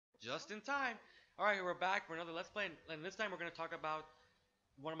Just in time. All right, we're back for another Let's Play, and this time we're gonna talk about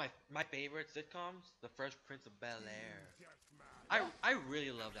one of my favorite sitcoms, The Fresh Prince of Bel-Air. I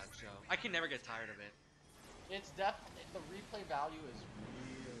really love that show. I can never get tired of it. It's definitely the replay value is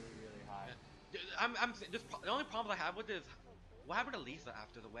really high. I'm just the only problem I have with it is what happened to Lisa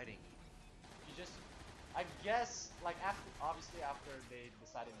after the wedding. You just, I guess, like obviously after they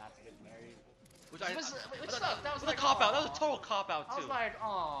decided not to get married, which sucked. That was like a cop out. Aw. That was a total cop out too. I was like,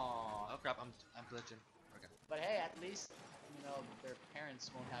 oh. Oh crap! I'm glitching. Okay. But hey, at least their parents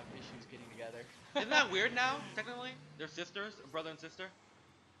won't have issues getting together. Isn't that weird now? Technically, they're sisters, brother and sister.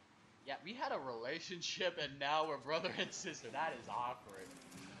 Yeah, we had a relationship and now we're brother and sister. That is awkward.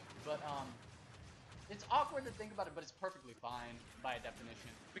 But it's awkward to think about it, but it's perfectly fine by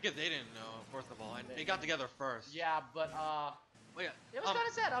definition. Because they didn't know, first of all, and they got together first. Yeah, but oh, yeah. It was kind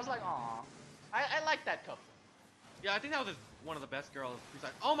of sad. I was like, aw. I like that couple. Yeah, I think that was one of the best girls. He's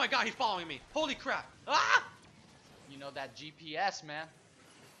like, oh my god, he's following me. Holy crap. Ah! You know that GPS, man.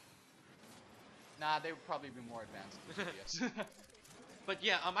 Nah, they would probably be more advanced than GPS. But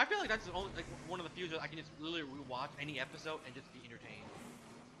yeah, I feel like that's the only, like one of the few that I can just literally rewatch any episode and just be entertained.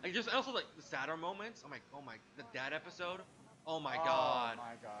 Like just also like the sadder moments. I'm like, oh my, the dad episode. Oh my god. Oh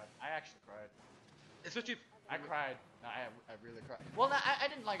my god, I actually cried. Especially. I cried. No, I really cried. Well, no, I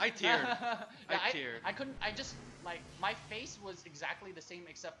didn't like. I teared. Yeah, I teared. I couldn't. I just like my face was exactly the same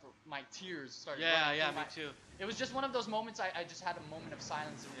except for my tears started. Yeah, yeah, me my, too. It was just one of those moments. I just had a moment of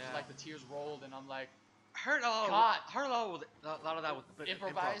silence. It was Yeah. like the tears rolled, and I'm like. I heard a lot of that was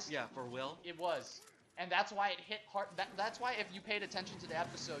improvised. Yeah, for Will. It was, and that's why it hit hard. That's why if you paid attention to the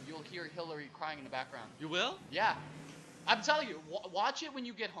episode, you'll hear Hillary crying in the background. You will? Yeah, I'm telling you. Watch it when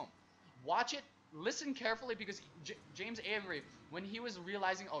you get home. Watch it. Listen carefully because James Avery, when he was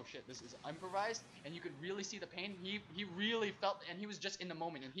realizing, oh shit, this is improvised, and you could really see the pain. He really felt, and he was just in the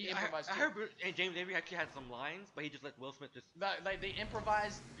moment, and he improvised. I heard James Avery actually had some lines, but he just let Will Smith just. Like they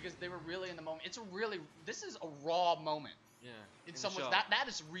improvised because they were really in the moment. This is a raw moment. Yeah. In some ways, that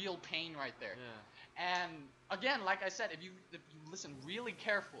is real pain right there. Yeah. And again, like I said, if you listen really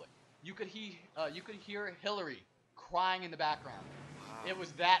carefully, you could hear Hillary crying in the background. Wow. It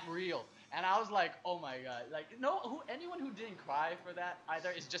was that real. And I was like, oh my god, like anyone who didn't cry for that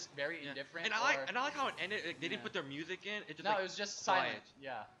either is just very indifferent. And I like how it ended. Like, they didn't put their music in. It just it was just silent.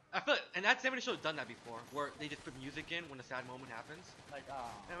 Yeah. I feel like, and that 70 show has done that before, where they just put music in when a sad moment happens. Like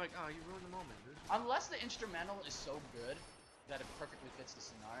And I'm like, oh, you ruined the moment, dude. Unless the instrumental is so good that it perfectly fits the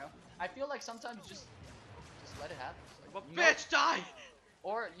scenario, I feel like sometimes just let it happen. Like, bitch, die!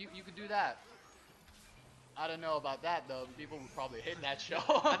 Or you could do that. I don't know about that though. People would probably hate that show.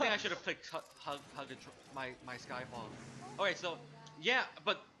 I think I should have picked Hug my Skyfall. Okay, so yeah,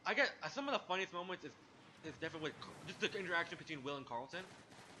 but I get some of the funniest moments is definitely just the interaction between Will and Carlton.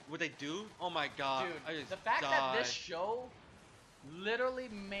 What they do? Oh my god! Dude, the fact that this show literally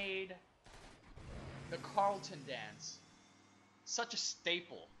made the Carlton dance such a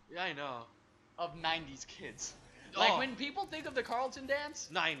staple. Yeah, I know. Of 90s kids. Like, when people think of the Carlton dance,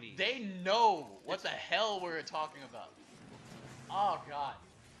 90s. They know what the hell we're talking about. Oh, God.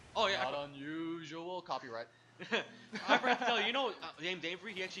 Oh, yeah. Not unusual. Copyright. I forgot to tell you, James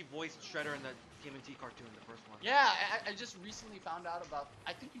Avery, he actually voiced Shredder in the TMNT cartoon, the first one. Yeah, I just recently found out about,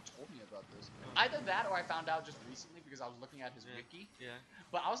 I think you told me about this. Either that or I found out just recently because I was looking at his wiki. Yeah.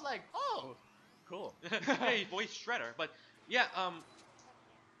 But I was like, oh, cool. Yeah, he voiced Shredder. But, yeah, I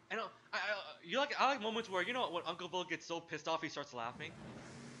like moments where when Uncle Bill gets so pissed off he starts laughing.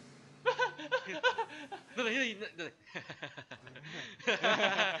 and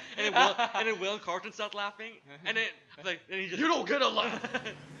then Will and Carlton start laughing, and he just, you don't get a laugh.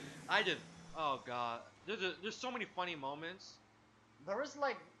 Oh god, there's so many funny moments. There was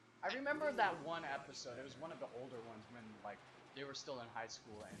I remember that one episode. It was one of the older ones when they were still in high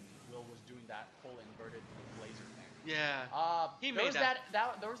school and Will was doing that whole inverted laser thing. Yeah.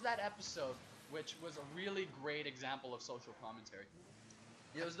 There was that episode, which was a really great example of social commentary.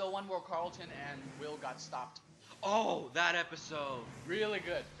 It was the one where Carlton and Will got stopped. Oh, that episode. Really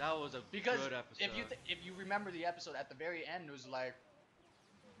good. That was a good episode. If you remember the episode at the very end, it was like,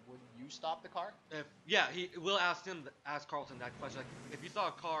 would you stop the car? Will ask Carlton that question. Like, if you saw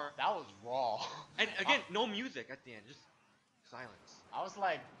a car. That was raw. And again, no music at the end, just silence. I was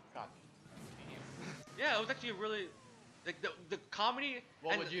like, God. Yeah, it was actually a really, the comedy.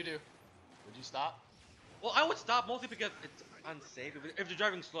 What would you do? Would you stop? Well, I would stop mostly because it's unsafe if they're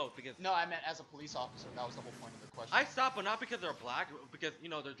driving slow. Because no, I meant as a police officer. That was the whole point of the question. I stop, but not because they're black, because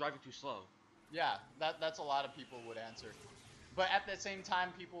they're driving too slow. Yeah, that's a lot of people would answer. But at the same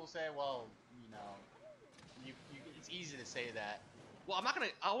time, people will say, well, it's easy to say that. Well, I'm not gonna.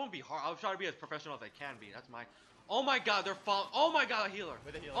 I won't be hard. I'll try to be as professional as I can be. That's my. Oh my God, they're falling. Oh my God, a healer.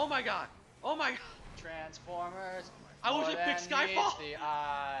 With a healer. Oh my God. Oh my God. Transformers. I wish it picked Skyfall. The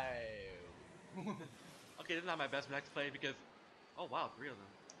eye. Okay, this is not my best next play because. Oh wow, 3 of them.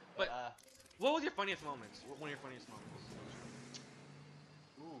 But But what was your funniest moments? One of your funniest moments?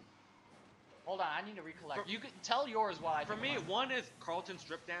 ooh. Hold on, I need to recollect. For- You could tell yours while I For think me, of mine. one is Carlton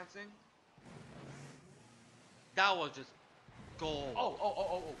strip dancing. That was just gold.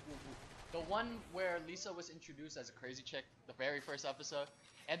 Oh. The one where Lisa was introduced as a crazy chick, the very first episode,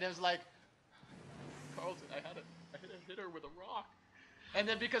 and it was like, Carlton, I hit her with a rock. And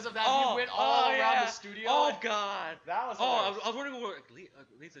then because of that, he went all around the studio. Oh God. That was I was wondering where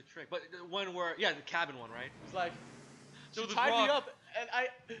Lisa trick, but the one where the cabin one, right? It was like, There she was a tied me rock. up, and I.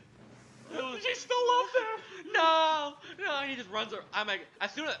 She's still up there. No, and he just runs her. I'm like,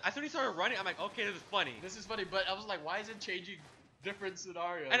 as soon as he started running, I'm like, okay, this is funny. This is funny, but I was like, why is it changing different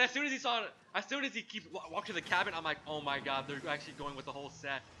scenarios? And as soon as he keeps walking to the cabin, I'm like, oh my God, they're actually going with the whole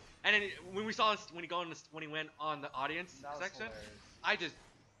set. And then when he went on the audience That was section, hilarious. I just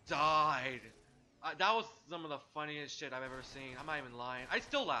died. That was some of the funniest shit I've ever seen. I'm not even lying. I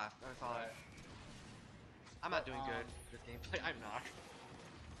still laughed. I thought, Right. I'm not doing good with gameplay. I'm not.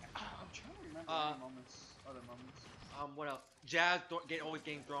 I'm trying to remember Uh, any moments, other moments. What else? Jazz always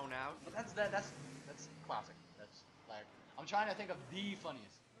getting thrown out. But that's classic. That's like, I'm trying to think of the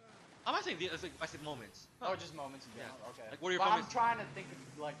funniest. I'm not saying I said moments. Oh, just moments in Yeah. general. Okay. Like, what are your but I'm funniest- trying to think of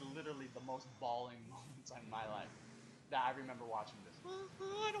like literally the most bawling moments in my life that I remember watching this.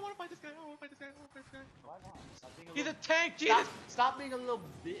 I don't want to fight this guy. I don't want to fight this guy. I don't want to fight this guy. Why not? Stop being a He's a little... tank. Jesus. Stop being a little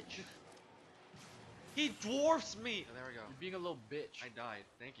bitch. He dwarfs me. Oh, there we go. You're being a little bitch. I died.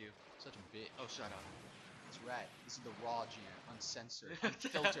 Thank you. Such a bitch. Oh, shut up. That's right. This is the raw jam, uncensored,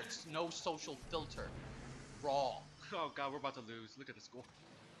 unfiltered, no social filter, raw. Oh God, we're about to lose. Look at the score.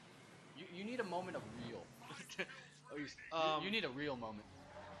 You need a moment of real. Oh, You need a real moment.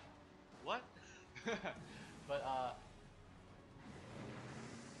 what? But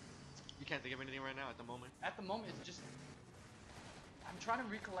You can't think of anything right now at the moment. at the moment, it's just I'm trying to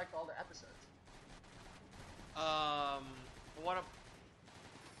recollect all the episodes. What a.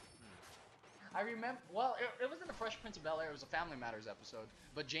 I remember. Well, it wasn't a Fresh Prince of Bel-Air. It was a Family Matters episode.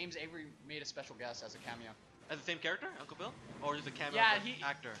 But James Avery made a special guest as a cameo. As the same character, Uncle Bill, or just a cameo? Yeah, as an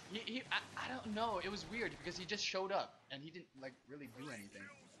actor. I don't know. It was weird because he just showed up and he didn't like really do anything.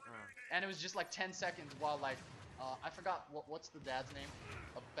 And it was just like 10 seconds while like I forgot what's the dad's name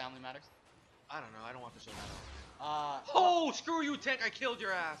of Family Matters. I don't know. I don't want to show that. Oh, Screw you, Tank! I killed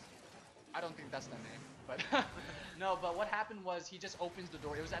your ass. I don't think that's the name, but no. But what happened was he just opens the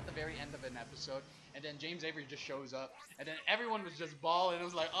door. It was at the very end of an episode, and then James Avery just shows up, and then everyone was just bawling. It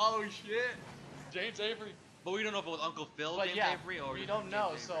was like, oh shit, James Avery. But we don't know if it was Uncle Phil, But James yeah, Avery, or we just don't James know.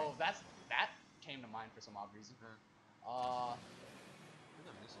 Avery. So that came to mind for some odd reason. There's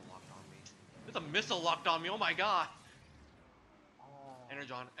a missile locked on me. There's a missile locked on me. Oh my God.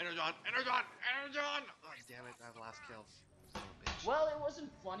 Energon. Oh, damn it! I have the last kill. Son of a bitch. Well, it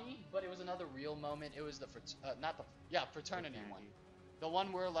wasn't funny, but it was another real moment. It was the fraternity one. The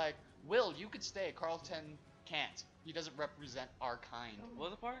one where like, Will, you could stay. Carlton can't. He doesn't represent our kind. What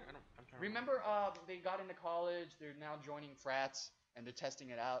was the part? I'm trying to Remember, they got into college. They're now joining frats, and they're testing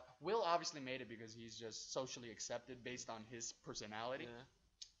it out. Will obviously made it because he's just socially accepted based on his personality.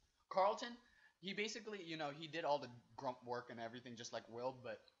 Yeah. Carlton, he basically, he did all the grump work and everything just like Will,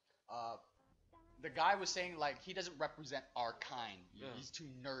 but the guy was saying like he doesn't represent our kind. Yeah. He's too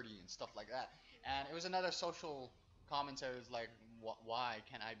nerdy and stuff like that. And it was another social commentary. It was like, why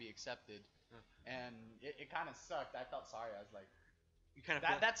can't I be accepted? Yeah. And it kind of sucked. I felt sorry. I was like, You kind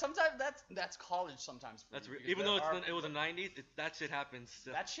of. that sometimes that's college sometimes. For That's me, real. because Even though there it was the '90s, that shit happens.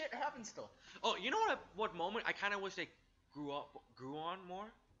 Still. that shit happens still. Oh, you know what moment I kind of wish they grew on more?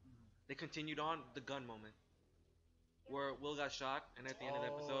 They continued on the gun moment, where Will got shot, and at the end of the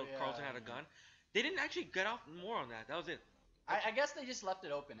Oh, episode, yeah. Carlton had a gun. They didn't actually get off more on that. That was it. I guess they just left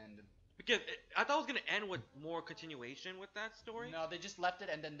it open ended. Because I thought it was gonna end with more continuation with that story. No, they just left it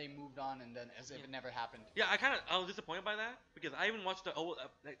and then they moved on and then as if it never happened. Yeah, I was disappointed by that because I even watched the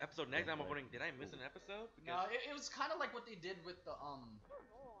episode next. I'm wondering, did I miss an episode? No, it was kind of like what they did with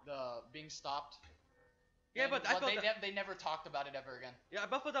the being stopped. Yeah, And but I felt they never talked about it ever again. yeah, I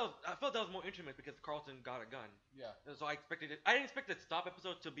felt that was more intimate because Carlton got a gun. Yeah. And so I didn't expect the stop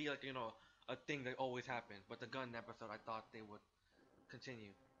episode to be like a thing that always happened, but the gun episode I thought they would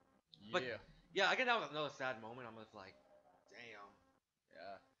continue. But- Yeah. Yeah, I guess that was another sad moment. I'm just like, damn.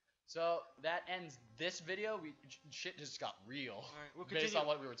 Yeah. So that ends this video. Shit just got real. All right, we'll Based continue. on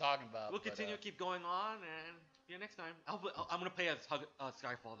what we were talking about. We'll but, continue, keep going on, and See you next time. I'm gonna play as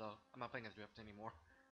Skyfall though. I'm not playing as Drift anymore.